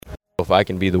If I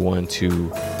can be the one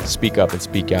to speak up and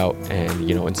speak out and,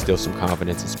 instill some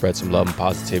confidence and spread some love and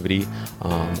positivity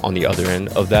on the other end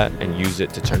of that and use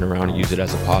it to turn around and use it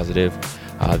as a positive,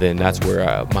 then that's where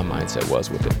my mindset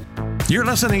was with it. You're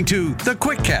listening to The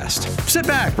QuickCast. Sit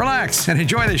back, relax, and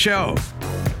enjoy the show.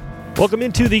 Welcome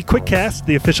into the QuickCast,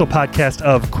 the official podcast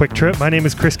of Quick Trip. My name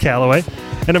is Chris Calloway,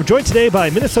 and I'm joined today by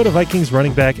Minnesota Vikings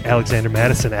running back Alexander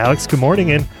Mattison. Alex, good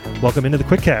morning, and welcome into the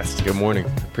QuickCast. Good morning.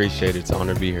 Appreciate it. It's an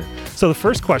honor to be here. So the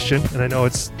first question, and I know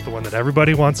it's the one that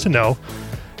everybody wants to know,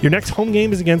 your next home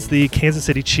game is against the Kansas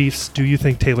City Chiefs. Do you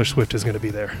think Taylor Swift is going to be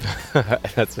there?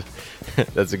 That's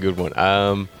a good one.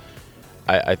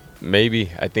 I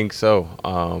think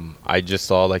so. I just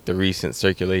saw the recent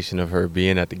circulation of her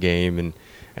being at the game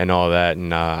and all that,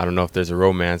 and I don't know if there's a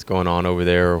romance going on over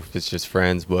there or if it's just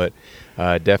friends, but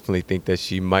definitely think that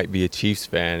she might be a Chiefs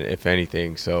fan, if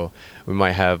anything. So we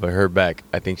might have her back.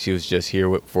 I think she was just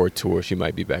here for a tour. She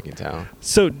might be back in town.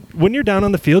 So when you're down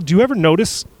on the field, do you ever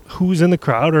notice who's in the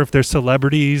crowd or if there's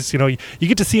celebrities? You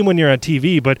get to see them when you're on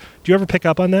TV, but do you ever pick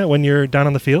up on that when you're down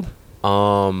on the field?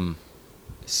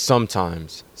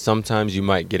 Sometimes you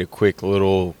might get a quick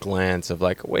little glance of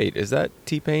wait, is that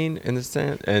T-Pain in the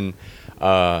stand? And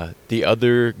the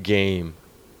other game,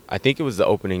 I think it was the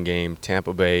opening game,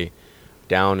 Tampa Bay,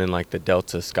 down in the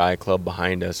Delta Sky Club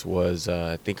behind us was,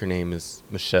 I think her name is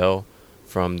Michelle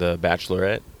from The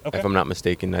Bachelorette, okay. If I'm not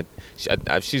mistaken.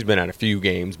 She's been at a few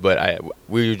games, but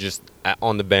we were just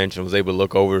on the bench and was able to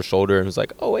look over her shoulder and was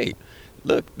like, oh, wait,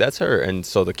 look, that's her. And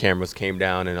so the cameras came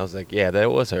down and I was like, yeah, that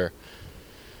was her.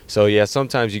 So, yeah,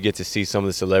 sometimes you get to see some of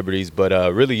the celebrities, but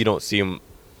really you don't see them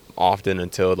often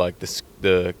until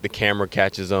the camera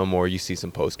catches them or you see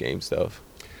some post-game stuff.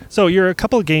 So you're a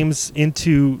couple of games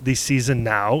into the season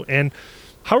now, and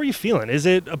how are you feeling? Is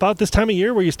it about this time of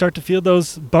year where you start to feel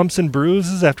those bumps and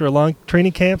bruises after a long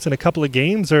training camps and a couple of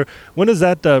games, or when does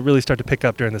that really start to pick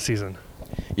up during the season?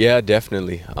 Yeah,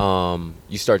 definitely.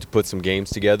 You start to put some games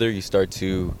together. You start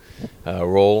to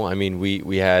roll. I mean,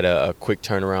 we had a quick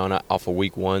turnaround off of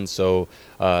week one, so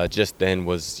just then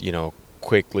was,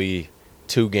 quickly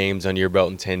 2 games under your belt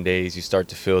in 10 days. You start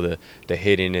to feel the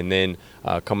hitting, and then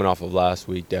coming off of last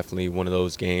week, definitely one of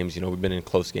those games. We've been in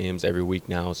close games every week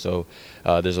now, so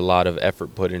there's a lot of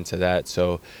effort put into that.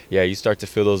 So, yeah, you start to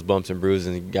feel those bumps and bruises,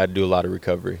 and you got to do a lot of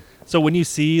recovery. So when you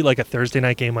see a Thursday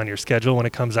night game on your schedule when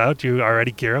it comes out, do you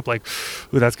already gear up ooh,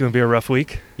 that's going to be a rough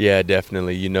week? Yeah,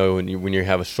 definitely. When you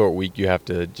have a short week, you have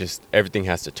to everything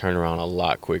has to turn around a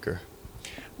lot quicker.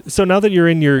 So now that you're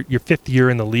in your 5th year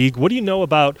in the league, what do you know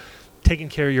about taking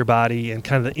care of your body and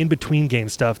kind of the in-between game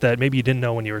stuff that maybe you didn't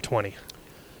know when you were 20?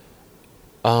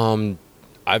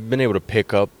 I've been able to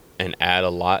pick up and add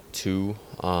a lot to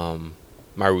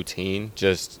my routine,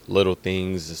 just little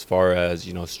things as far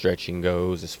as, stretching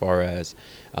goes, as far as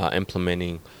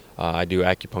implementing. I do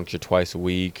acupuncture twice a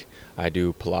week. I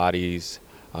do Pilates,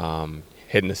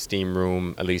 hitting the steam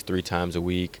room at least 3 times a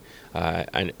week.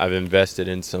 I've invested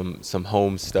in some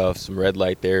home stuff, some red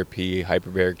light therapy,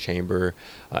 hyperbaric chamber,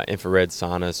 infrared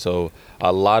sauna. So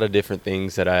a lot of different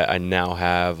things that I now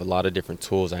have, a lot of different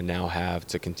tools I now have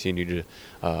to continue to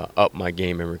up my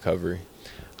game in recovery.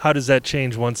 How does that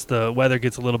change once the weather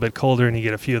gets a little bit colder and you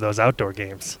get a few of those outdoor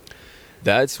games?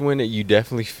 That's when you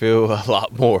definitely feel a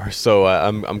lot more. So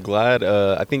I'm glad.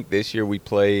 I think this year we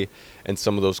play in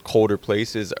some of those colder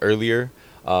places earlier,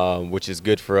 which is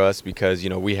good for us because,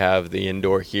 we have the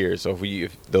indoor here. So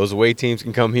if those away teams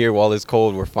can come here while it's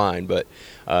cold, we're fine. But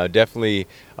definitely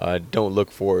don't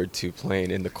look forward to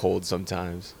playing in the cold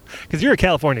sometimes. Because you're a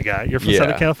California guy. You're from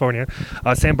Southern California,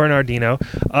 San Bernardino.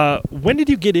 When did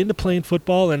you get into playing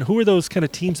football, and who are those kind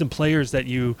of teams and players that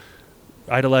you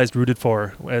idolized, rooted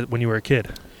for when you were a kid?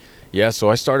 Yeah, so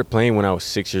I started playing when I was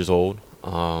 6 years old.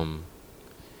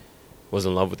 Was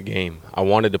in love with the game. I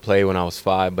wanted to play when I was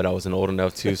 5, but I wasn't old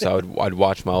enough to, so I'd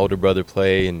watch my older brother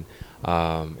play, and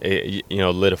it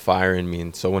lit a fire in me.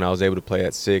 And so when I was able to play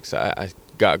at 6, I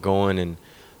got going and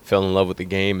fell in love with the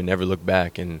game and never looked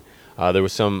back. And there were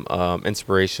some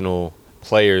inspirational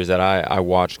players that I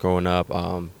watched growing up.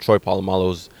 Troy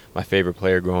Polamalu's my favorite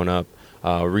player growing up.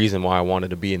 Reason why I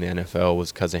wanted to be in the NFL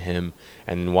was because of him,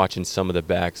 and watching some of the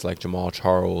backs like Jamal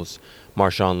Charles,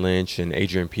 Marshawn Lynch, and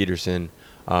Adrian Peterson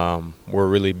were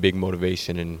really big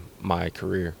motivation in my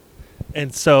career.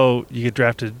 And so you get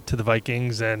drafted to the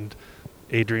Vikings, and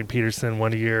Adrian Peterson,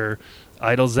 one of your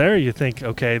idols there, you think,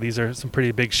 okay, these are some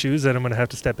pretty big shoes that I'm going to have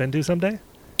to step into someday?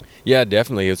 Yeah,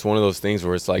 definitely. It's one of those things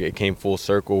where it's it came full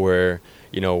circle where,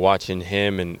 watching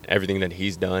him and everything that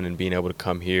he's done and being able to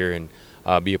come here and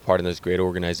be a part of this great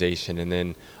organization, and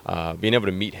then being able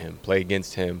to meet him, play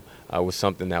against him was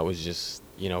something that was just,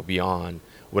 beyond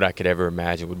what I could ever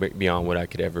imagine, beyond what I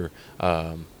could ever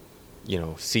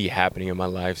see happening in my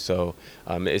life. So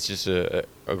it's just a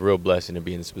real blessing to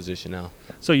be in this position now.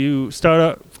 So you start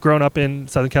out growing up in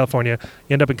Southern California,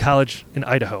 you end up in college in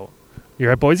Idaho.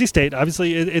 You're at Boise State.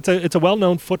 Obviously, it's a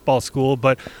well-known football school,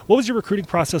 but what was your recruiting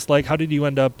process like? How did you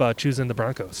end up choosing the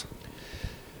Broncos?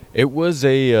 It was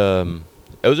a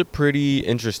pretty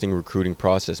interesting recruiting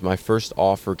process. My first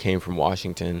offer came from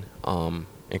Washington,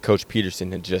 and Coach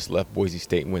Peterson had just left Boise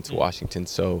State and went to Washington,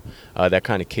 so that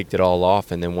kind of kicked it all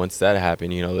off. And then once that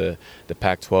happened, the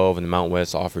Pac-12 and the Mountain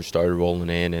West offers started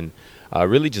rolling in, and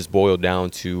really just boiled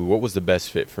down to what was the best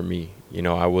fit for me.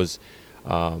 I was,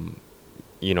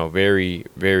 very,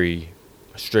 very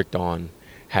strict on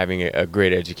having a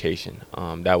great education.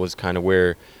 That was kind of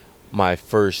where my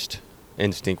first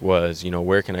instinct was,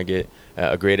 where can I get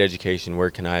a great education? Where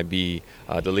can I be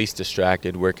the least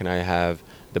distracted? Where can I have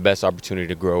the best opportunity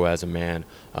to grow as a man,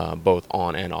 both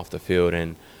on and off the field?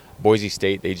 And Boise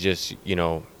State, they just,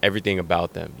 everything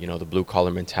about them, the blue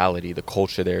collar mentality, the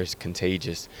culture there is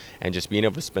contagious. And just being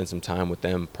able to spend some time with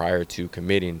them prior to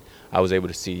committing, I was able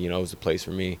to see, it was a place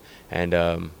for me. And,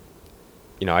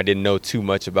 I didn't know too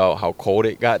much about how cold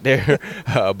it got there,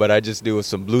 but I just knew it was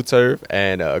some blue turf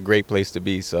and a great place to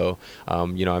be. So, I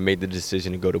made the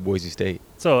decision to go to Boise State.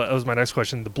 So that was my next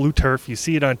question. The blue turf, you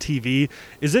see it on TV.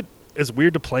 Is it as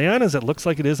weird to play on as it looks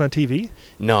like it is on TV?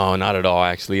 No, not at all,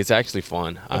 actually. It's actually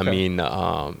fun. Okay. I mean,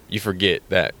 you forget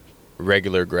that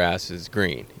regular grass is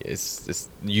green. It's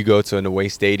you go to an away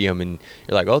stadium and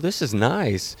you're like, oh, this is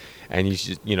nice. And you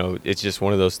should, it's just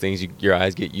one of those things your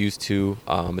eyes get used to.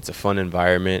 It's a fun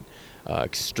environment,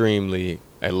 extremely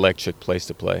electric place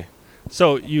to play.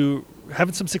 So you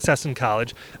having some success in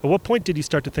college. At what point did you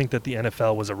start to think that the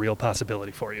NFL was a real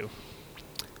possibility for you?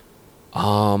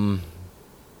 I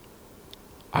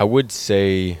would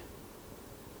say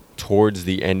towards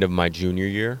the end of my junior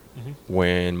year,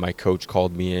 when my coach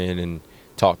called me in and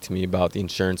talked to me about the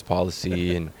insurance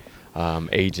policy and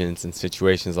agents and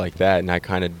situations like that. And I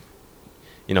kind of,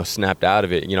 snapped out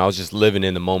of it. I was just living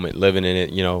in the moment, living in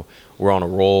it. We're on a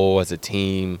roll as a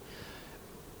team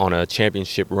on a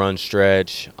championship run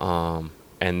stretch. And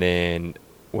then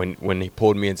when he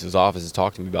pulled me into his office to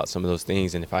talk to me about some of those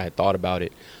things, and if I had thought about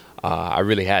it, I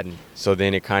really hadn't. So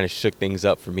then it kind of shook things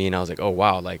up for me, and I was like, oh,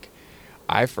 wow, like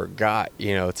I forgot,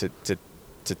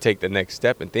 to take the next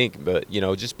step and think. But,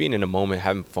 just being in a moment,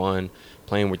 having fun,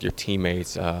 playing with your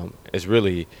teammates is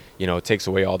really, it takes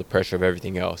away all the pressure of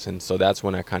everything else. And so that's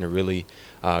when I kind of really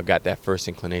got that first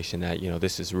inclination that,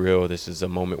 this is real. This is a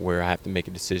moment where I have to make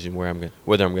a decision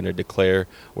whether I'm going to declare,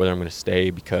 whether I'm going to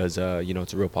stay, because,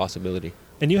 it's a real possibility.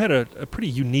 And you had a pretty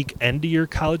unique end to your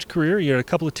college career. You had a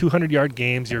couple of 200-yard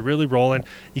games. You're really rolling.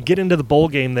 You get into the bowl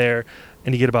game there,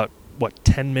 and you get about,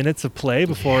 10 minutes of play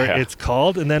before it's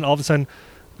called. And then all of a sudden,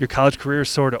 your college career is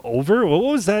sort of over. What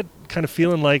was that kind of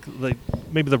feeling like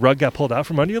maybe the rug got pulled out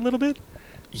from under you a little bit?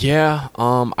 Yeah,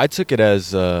 I took it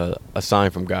as a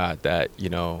sign from God that,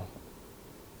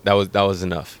 that was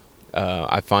enough.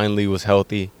 I finally was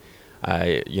healthy.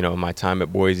 My time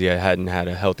at Boise, I hadn't had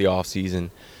a healthy off season.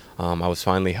 I was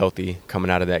finally healthy coming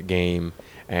out of that game,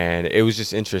 and it was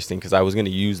just interesting because I was going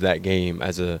to use that game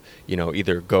as a,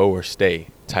 either go or stay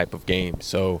type of game.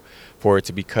 So for it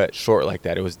to be cut short like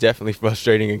that, it was definitely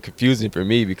frustrating and confusing for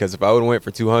me, because if I would have went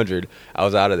for 200, I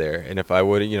was out of there. And if I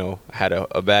would have, had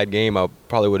a bad game, I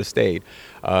probably would have stayed.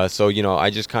 So, I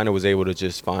just kind of was able to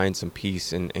just find some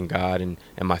peace in God and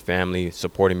my family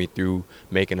supporting me through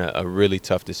making a really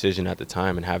tough decision at the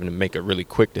time, and having to make a really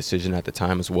quick decision at the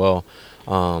time as well.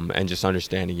 And just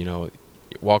understanding,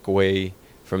 walk away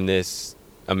from this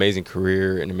amazing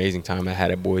career and amazing time I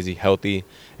had at Boise healthy,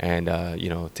 and,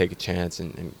 take a chance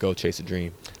and go chase a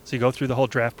dream. So you go through the whole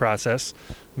draft process.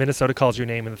 Minnesota calls your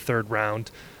name in the third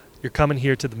round. You're coming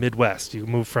here to the Midwest. You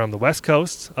move from the West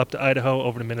Coast up to Idaho,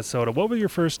 over to Minnesota. What were your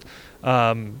first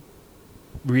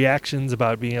reactions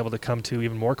about being able to come to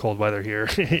even more cold weather here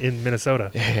in Minnesota?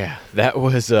 Yeah, that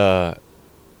was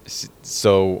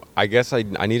so I guess I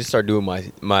need to start doing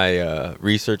my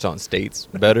research on states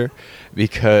better,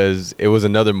 because it was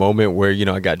another moment where,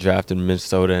 I got drafted in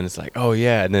Minnesota, and it's like, oh,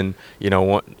 yeah. And then,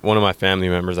 one of my family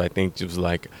members, I think, was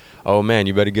like, oh, man,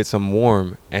 you better get some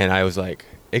warm. And I was like,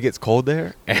 it gets cold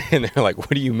there? And they're like, what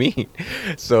do you mean?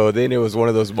 So then it was one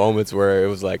of those moments where it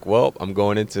was like, well, I'm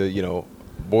going into,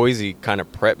 Boise kind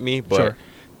of prepped me, but sure,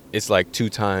 it's like 2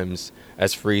 times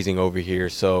as freezing over here.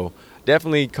 So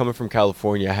definitely coming from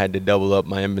California, I had to double up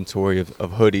my inventory of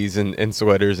hoodies and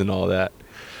sweaters and all that.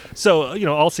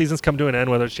 So, all seasons come to an end,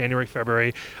 whether it's January,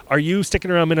 February. Are you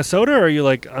sticking around Minnesota, or are you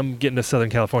like, I'm getting to Southern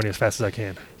California as fast as I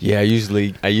can? Yeah, I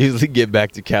usually get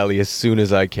back to Cali as soon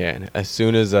as I can. As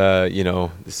soon as the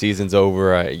season's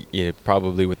over,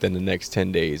 probably within the next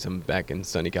 10 days, I'm back in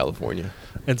sunny California.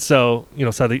 And so,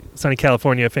 sunny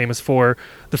California, famous for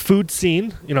the food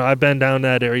scene. I've been down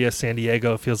that area, San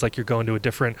Diego. It feels like you're going to a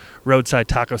different roadside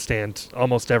taco stand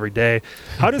almost every day.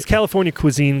 How does California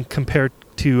cuisine compare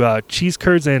to cheese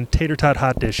curds and tater tot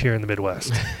hot dish here in the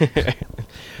Midwest?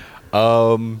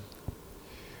 I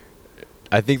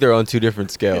think they're on two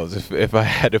different scales. If I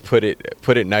had to put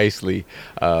it nicely,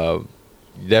 I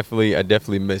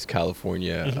definitely miss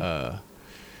California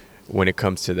when it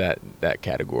comes to that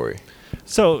category.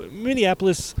 So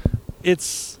Minneapolis,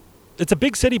 it's a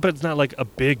big city, but it's not like a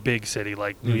big city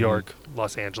like New York,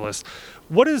 Los Angeles.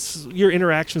 What is your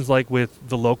interactions like with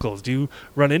the locals? Do you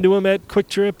run into them at Quick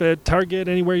Trip, at Target,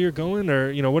 anywhere you're going,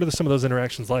 or what are some of those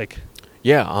interactions like?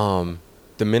 Yeah,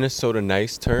 the Minnesota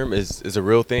nice term is a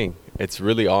real thing. It's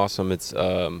really awesome. It's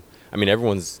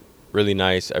everyone's really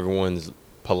nice. Everyone's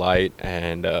polite,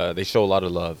 and they show a lot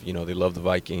of love. They love the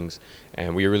Vikings,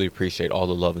 and we really appreciate all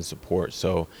the love and support.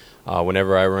 So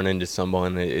whenever I run into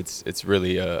someone, it's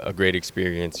really a great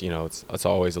experience. It's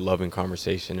always a loving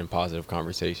conversation and positive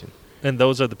conversation. And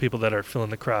those are the people that are filling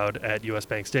the crowd at U.S.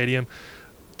 Bank Stadium.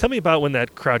 Tell me about when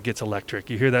that crowd gets electric.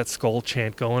 You hear that Skol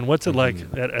chant going. What's it like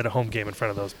at a home game in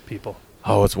front of those people?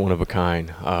 Oh, it's one of a kind.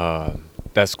 That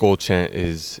Skol chant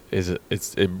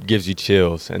it gives you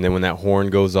chills. And then when that horn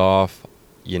goes off,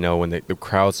 when the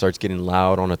crowd starts getting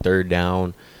loud on a third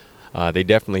down, they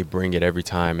definitely bring it every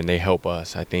time, and they help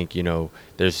us. I think,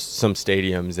 there's some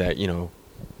stadiums that,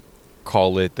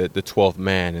 call it the 12th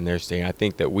man in their stadium. I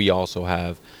think that we also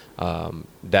have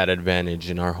that advantage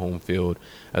in our home field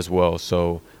as well.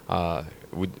 So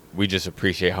we just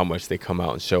appreciate how much they come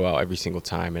out and show out every single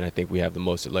time, and I think we have the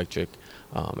most electric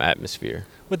atmosphere.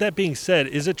 With that being said,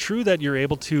 is it true that you're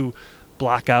able to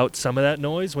block out some of that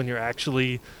noise when you're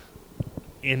actually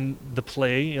in the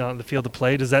play, on the field of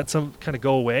play? Does that some kind of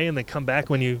go away and then come back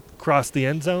when you cross the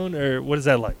end zone, or what is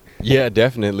that like? Yeah,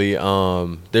 definitely.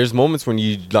 There's moments when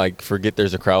you forget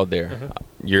there's a crowd there.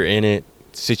 You're in it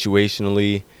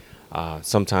situationally.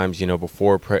 Sometimes,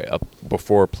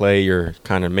 before play, you're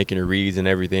kind of making your reads and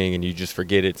everything, and you just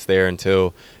forget it's there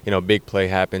until, a big play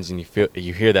happens and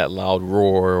you hear that loud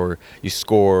roar, or you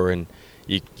score, and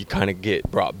you kind of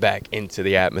get brought back into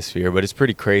the atmosphere. But it's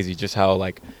pretty crazy just how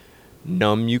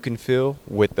numb you can feel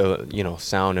with the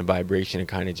sound and vibration. It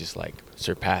kind of just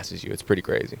surpasses you. It's pretty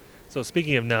crazy. So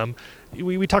speaking of numb,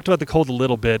 we talked about the cold a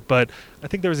little bit, but I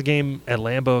think there was a game at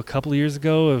Lambeau a couple of years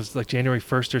ago. It was January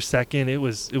 1st or 2nd. It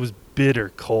was bitter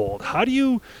cold. How do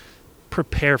you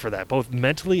prepare for that, both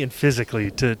mentally and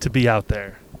physically, to be out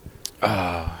there?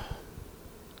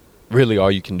 Really,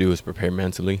 all you can do is prepare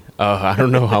mentally. I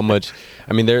don't know how much.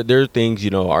 There are things,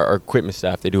 our equipment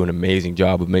staff, they do an amazing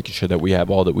job of making sure that we have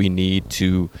all that we need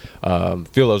to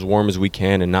feel as warm as we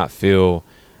can and not feel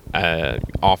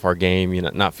off our game,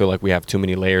 not feel like we have too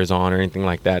many layers on or anything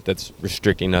like that that's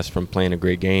restricting us from playing a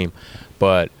great game.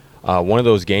 But one of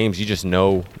those games, you just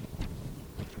know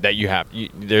that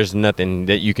there's nothing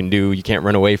that you can do. You can't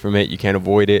run away from it. You can't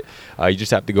avoid it. You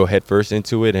just have to go head first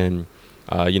into it, and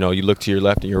you look to your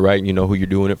left and your right, and you know who you're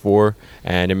doing it for,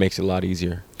 and it makes it a lot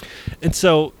easier. And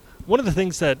so one of the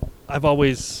things that I've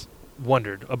always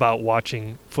wondered about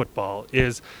watching football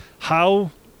is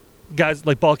how guys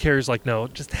like ball carriers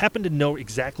just happen to know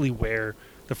exactly where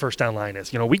the first down line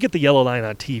is. We get the yellow line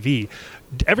on TV.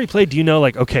 Every play, do you know,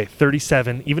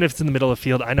 37, even if it's in the middle of the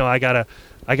field, I know I gotta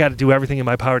do everything in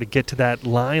my power to get to that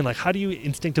line? How do you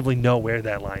instinctively know where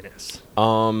that line is?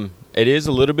 It is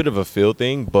a little bit of a feel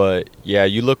thing, but yeah,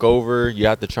 you look over, you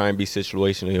have to try and be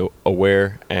situationally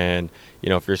aware. And,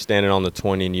 if you're standing on the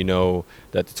 20 and you know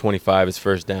that the 25 is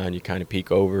first down, you kind of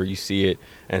peek over, you see it,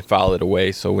 and foul it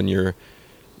away. So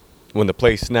when the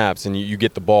play snaps and you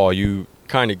get the ball, you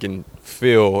kind of can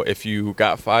feel if you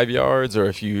got 5 yards, or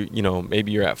if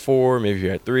maybe you're at 4, maybe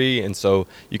you're at 3. And so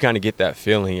you kind of get that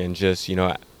feeling, and just,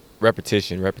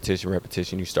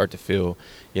 repetition, you start to feel,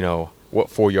 what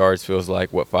 4 yards feels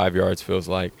like, what 5 yards feels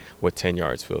like, what 10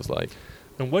 yards feels like.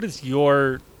 And what is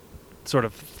your sort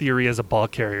of theory as a ball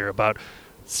carrier about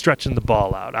stretching the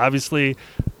ball out? Obviously,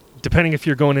 depending if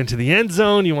you're going into the end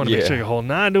zone, you want to make sure you're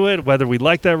holding on to it, whether we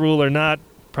like that rule or not.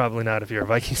 Probably not if you're a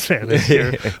Vikings fan this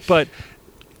year. But,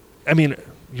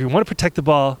 you want to protect the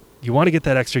ball. You want to get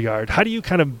that extra yard. How do you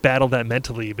kind of battle that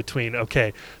mentally between,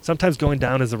 sometimes going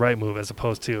down is the right move as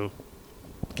opposed to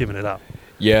giving it up?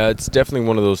 Yeah, it's definitely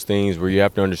one of those things where you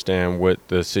have to understand what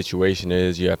the situation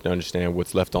is. You have to understand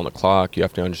what's left on the clock. You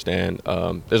have to understand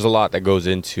there's a lot that goes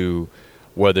into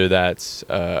whether that's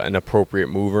an appropriate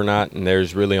move or not. And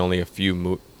there's really only a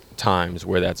few times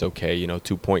where that's okay.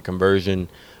 2-point conversion,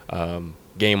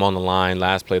 game on the line,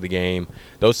 last play of the game.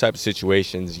 Those type of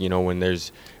situations, when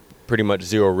there's pretty much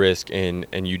zero risk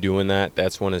in you doing that,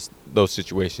 that's one of those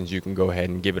situations you can go ahead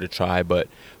and give it a try. But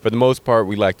for the most part,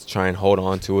 we like to try and hold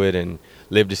on to it and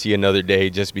live to see another day,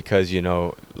 just because,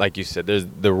 like you said, there's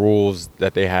the rules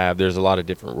that they have. There's a lot of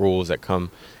different rules that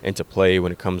come into play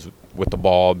when it comes with the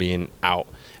ball being out.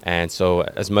 And so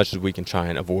as much as we can try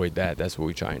and avoid that, that's what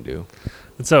we try and do.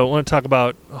 And so I want to talk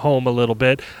about home a little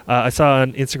bit. I saw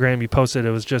on Instagram you posted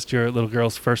it was just your little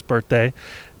girl's first birthday.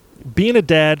 Being a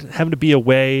dad, having to be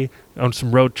away on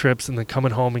some road trips and then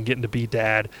coming home and getting to be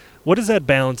dad, what is that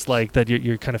balance like that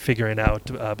you're kind of figuring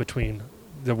out between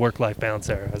the work-life balance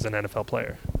there as an NFL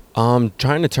player?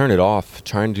 Trying to turn it off,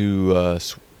 trying to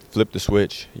flip the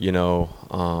switch.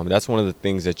 That's one of the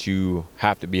things that you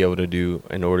have to be able to do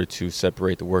in order to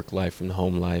separate the work life from the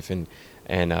home life, and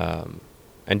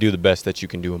do the best that you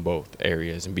can do in both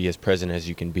areas and be as present as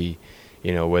you can be.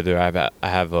 Whether I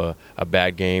have a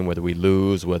bad game, whether we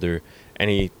lose, whether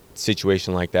any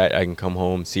situation like that, I can come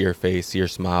home, see her face, see her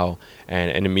smile,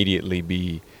 and immediately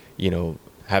be,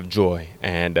 have joy.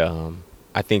 And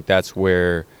I think that's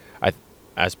where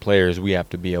as players, we have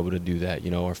to be able to do that.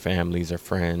 Our families, our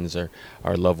friends,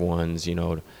 our loved ones,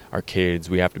 our kids,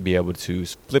 we have to be able to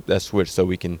flip that switch so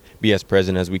we can be as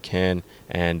present as we can.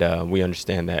 And we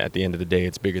understand that at the end of the day,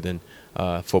 it's bigger than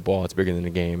football. It's bigger than the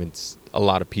game. It's a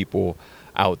lot of people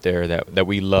out there that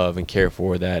we love and care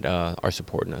for that are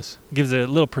supporting us. Gives a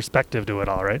little perspective to it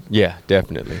all, right? Yeah,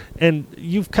 definitely. And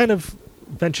you've kind of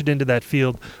ventured into that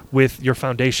field with your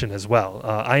foundation as well.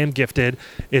 I Am Gifted.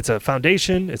 It's a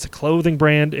foundation, it's a clothing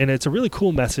brand, and it's a really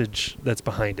cool message that's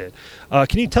behind it.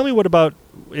 Can you tell me what about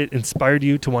it inspired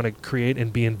you to want to create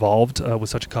and be involved with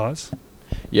such a cause?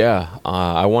 Yeah,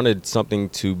 I wanted something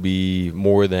to be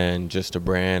more than just a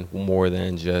brand, more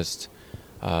than just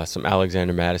some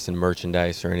Alexander Mattison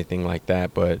merchandise or anything like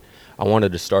that, but I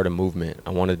wanted to start a movement.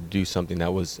 I wanted to do something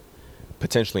that was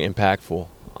potentially impactful.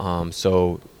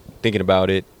 So thinking about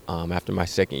it, after my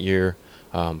second year,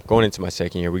 going into my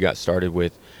second year, we got started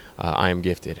with I Am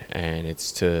Gifted, and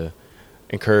it's to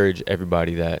encourage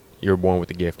everybody that you're born with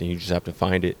a gift and you just have to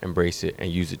find it, embrace it,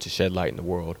 and use it to shed light in the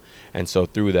world. And so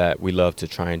through that, we love to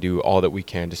try and do all that we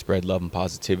can to spread love and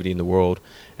positivity in the world,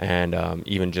 and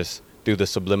even just through the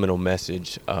subliminal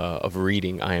message of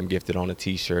reading I Am Gifted on a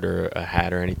t-shirt or a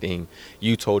hat or anything,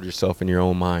 you told yourself in your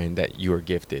own mind that you are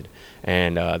gifted.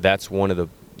 And that's one of the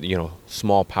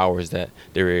small powers that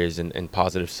there is in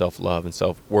positive self-love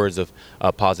and words of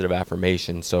positive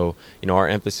affirmation. So our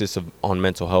emphasis on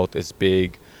mental health is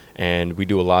big, and we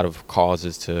do a lot of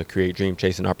causes to create dream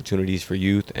chasing opportunities for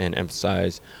youth and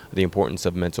emphasize the importance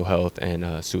of mental health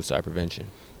and suicide prevention.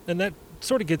 And that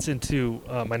sort of gets into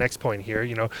my next point here.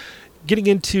 Getting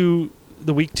into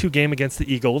the Week 2 game against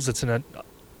the Eagles, it's an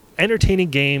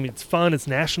entertaining game. It's fun. It's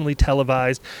nationally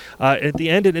televised. At the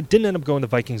end, it didn't end up going the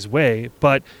Vikings' way,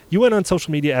 but you went on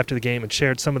social media after the game and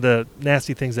shared some of the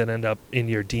nasty things that end up in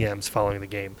your DMs following the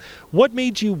game. What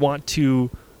made you want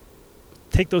to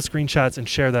take those screenshots and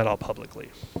share that all publicly?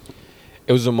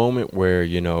 It was a moment where,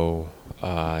 you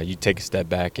take a step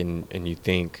back and you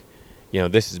think,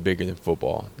 this is bigger than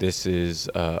football. This is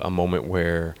a moment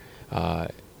where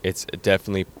it's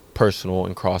definitely personal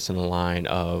and crossing the line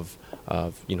of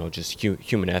just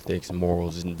human ethics and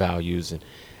morals and values.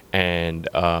 And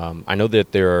I know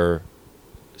that there are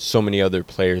so many other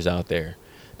players out there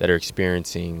that are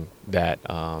experiencing that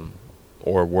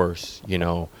or worse,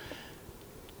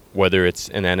 whether it's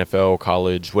an NFL,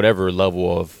 college, whatever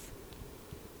level of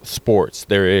sports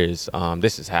there is,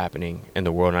 this is happening in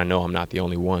the world. And I know I'm not the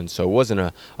only one. So it wasn't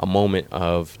a moment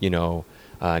of,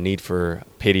 need for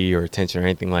pity or attention or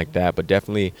anything like that, but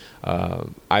definitely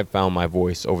I've found my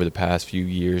voice over the past few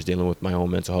years dealing with my own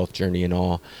mental health journey and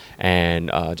all,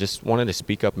 and just wanted to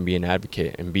speak up and be an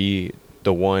advocate and be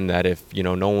the one that if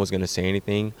no one was going to say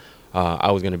anything,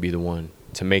 I was going to be the one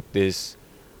to make this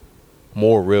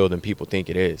more real than people think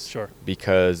it is. Sure.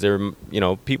 Because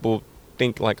people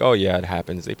think like, oh yeah, it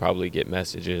happens, they probably get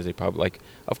messages, they probably like,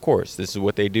 of course, this is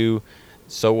what they do,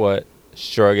 so what,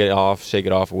 shrug it off, shake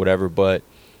it off or whatever. But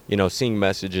seeing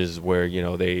messages where,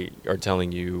 they are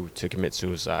telling you to commit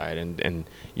suicide and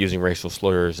using racial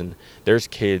slurs. And there's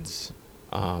kids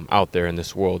out there in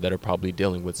this world that are probably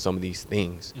dealing with some of these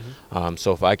things.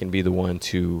 So if I can be the one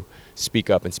to speak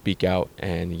up and speak out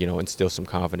and, instill some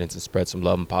confidence and spread some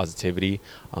love and positivity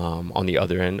on the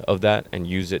other end of that and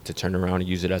use it to turn around and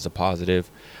use it as a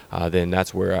positive, then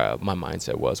that's where my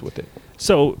mindset was with it.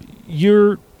 So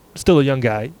you're still a young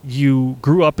guy. You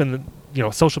grew up in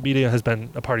social media has been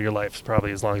a part of your life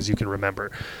probably as long as you can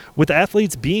remember. With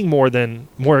athletes being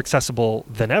more accessible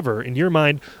than ever, in your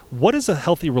mind, what does a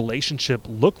healthy relationship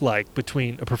look like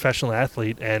between a professional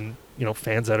athlete and,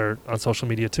 fans that are on social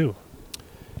media too?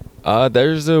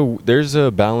 There's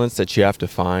a balance that you have to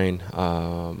find.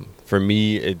 For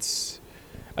me, it's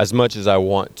as much as I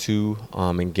want to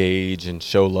engage and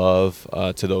show love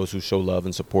to those who show love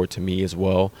and support to me as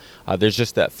well. There's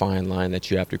just that fine line that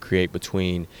you have to create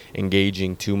between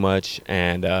engaging too much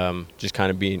and just kind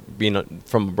of being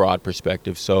from a broad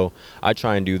perspective. So I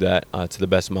try and do that to the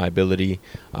best of my ability.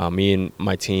 Me and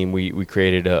my team, we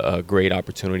created a great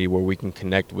opportunity where we can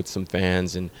connect with some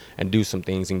fans and do some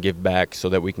things and give back so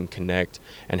that we can connect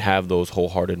and have those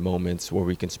wholehearted moments where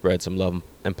we can spread some love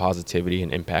and positivity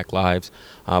and impact lives.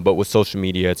 But with social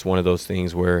media, it's one of those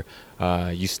things where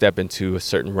you step into a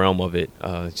certain realm of it,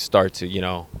 start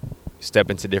to,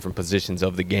 step into different positions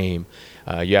of the game.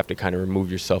 You have to kind of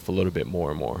remove yourself a little bit more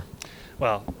and more.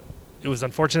 Well, it was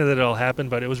unfortunate that it all happened,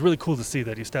 but it was really cool to see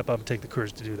that you step up and take the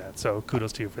courage to do that. So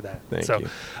kudos to you for that. Thank you.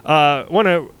 I want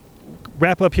to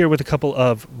wrap up here with a couple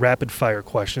of rapid fire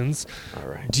questions. All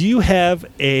right. Do you have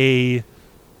a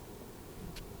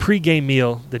pre-game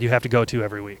meal that you have to go to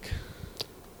every week?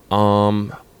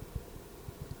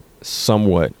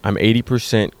 Somewhat. I'm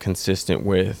 80% consistent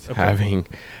with having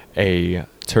a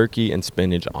turkey and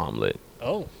spinach omelet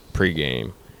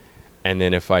pre-game. And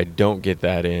then if I don't get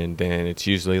that in, then it's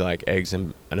usually like eggs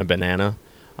and a banana,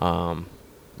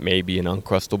 maybe an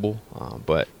Uncrustable,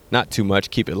 but not too much.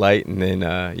 Keep it light and then,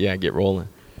 get rolling.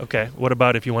 Okay. What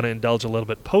about if you want to indulge a little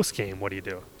bit post-game? What do you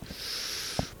do?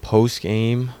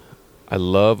 Post-game, I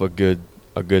love a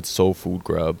good soul food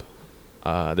grub.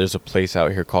 There's a place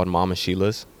out here called Mama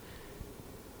Sheila's.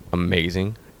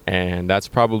 Amazing. And that's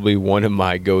probably one of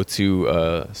my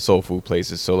go-to soul food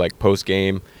places. So like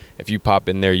post-game, if you pop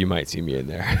in there, you might see me in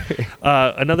there.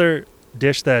 Another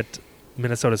dish that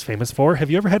Minnesota's famous for,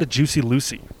 have you ever had a Juicy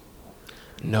Lucy?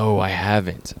 No, I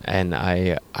haven't. And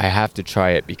I have to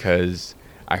try it because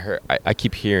I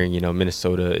keep hearing,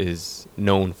 Minnesota is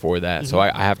known for that. So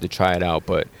I have to try it out,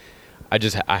 but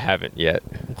I haven't yet.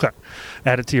 Okay.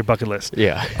 Add it to your bucket list.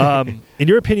 Yeah. In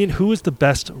your opinion, who is the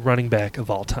best running back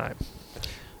of all time?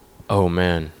 Oh,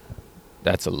 man.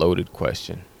 That's a loaded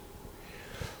question.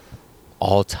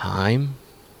 All time?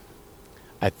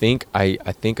 I think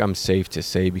I'm safe to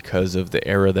say because of the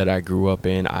era that I grew up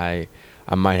in, I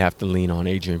might have to lean on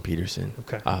Adrian Peterson.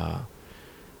 Okay.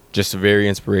 Just a very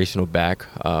inspirational back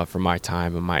from my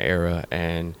time and my era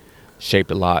and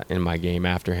shaped a lot in my game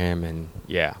after him. And,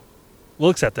 yeah. We'll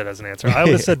accept that as an answer. I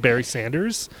would have said Barry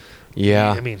Sanders.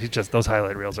 Yeah. I mean, those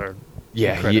highlight reels are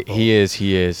incredible. He is.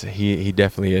 He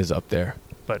definitely is up there.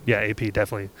 But, yeah, AP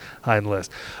definitely high on the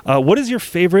list. What is your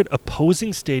favorite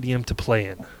opposing stadium to play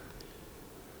in?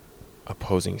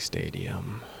 Opposing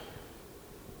stadium.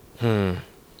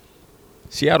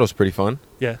 Seattle's pretty fun.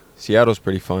 Yeah. Seattle's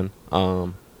pretty fun.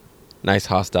 Nice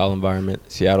hostile environment.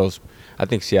 I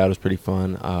think Seattle's pretty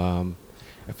fun.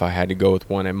 If I had to go with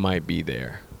one, it might be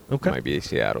there. Okay. It might be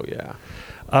Seattle, yeah.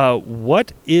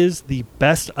 What is the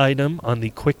best item on the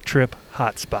Quick Trip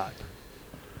hotspot?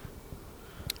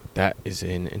 That is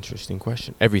an interesting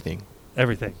question. Everything.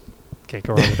 Everything. Can't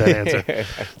go wrong with that answer.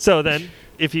 So then,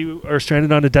 if you are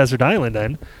stranded on a desert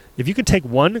island, if you could take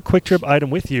one Quick Trip item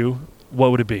with you,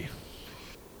 what would it be?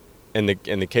 In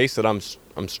the case that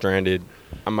I'm stranded,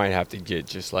 I might have to get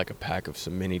just like a pack of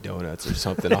some mini donuts or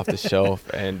something off the shelf,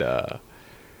 and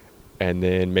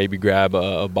then maybe grab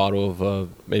a bottle of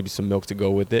maybe some milk to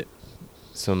go with it,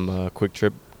 some Quick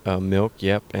Trip milk.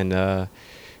 Yep, and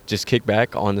just kick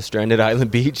back on the stranded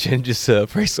island beach and just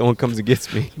pray someone comes and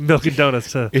gets me. Milk and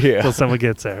donuts till someone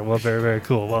gets there. Well, very, very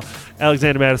cool. Well,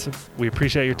 Alexander Mattison, we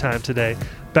appreciate your time today.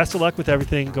 Best of luck with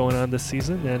everything going on this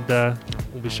season, and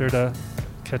we'll be sure to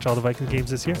catch all the Vikings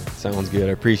games this year. Sounds good.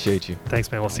 I appreciate you.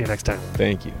 Thanks, man. We'll see you next time.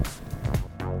 Thank you.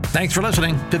 Thanks for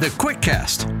listening to the Quick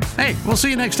Cast. Hey, we'll see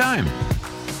you next time.